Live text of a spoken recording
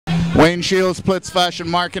Wayne Shields, Plitz Fashion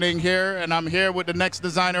Marketing here, and I'm here with the next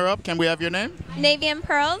designer up. Can we have your name? Navy and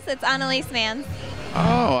Pearls, it's Annalise Mans.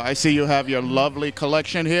 Oh, I see you have your lovely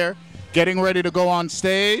collection here. Getting ready to go on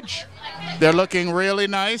stage. They're looking really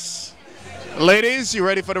nice. Ladies, you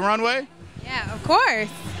ready for the runway? Yeah, of course.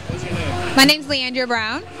 What's your name? My name's Leandra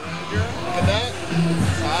Brown. Look at that.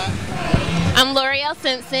 I'm L'Oreal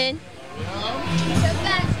Simpson.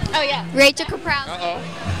 Oh yeah. Rachel Kaprowski.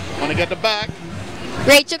 Uh-oh. Want to get the back.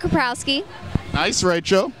 Rachel Kaprowski. Nice,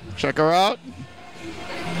 Rachel. Check her out.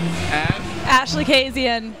 And Ashley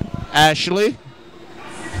Kazian. Ashley.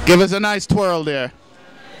 Give us a nice twirl there.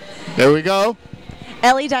 There we go.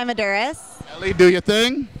 Ellie Dimaduris. Ellie, do your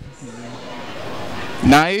thing.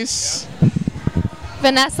 Nice.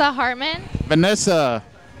 Vanessa Hartman. Vanessa.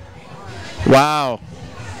 Wow.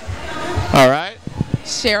 All right.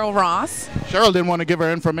 Cheryl Ross. Cheryl didn't want to give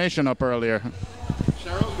her information up earlier.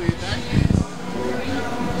 Cheryl, do you think?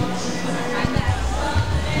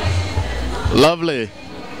 Lovely.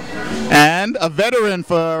 And a veteran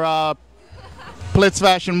for Plitz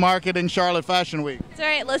Fashion Marketing, Charlotte Fashion Week. It's all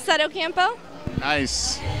right, Lissetto Campo.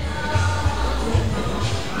 Nice.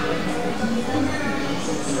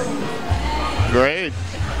 Great.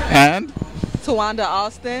 And Tawanda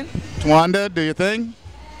Austin. Twanda, do your thing.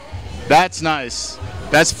 That's nice.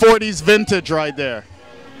 That's 40s vintage right there.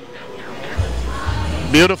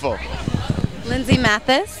 Beautiful. Lindsay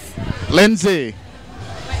Mathis. Lindsay.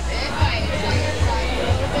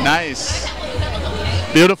 Nice.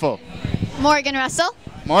 Beautiful. Morgan Russell.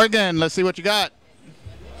 Morgan, let's see what you got.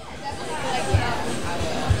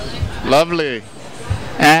 Lovely.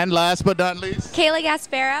 And last but not least, Kayla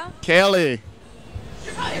Gasparo. Kaylee.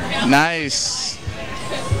 Nice.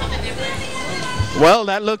 Well,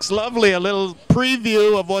 that looks lovely. A little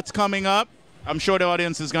preview of what's coming up. I'm sure the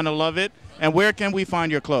audience is going to love it. And where can we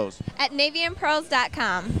find your clothes? At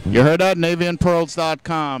navyandpearls.com. You heard that?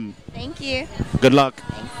 navyandpearls.com. Thank you. Good luck.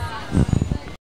 Thanks.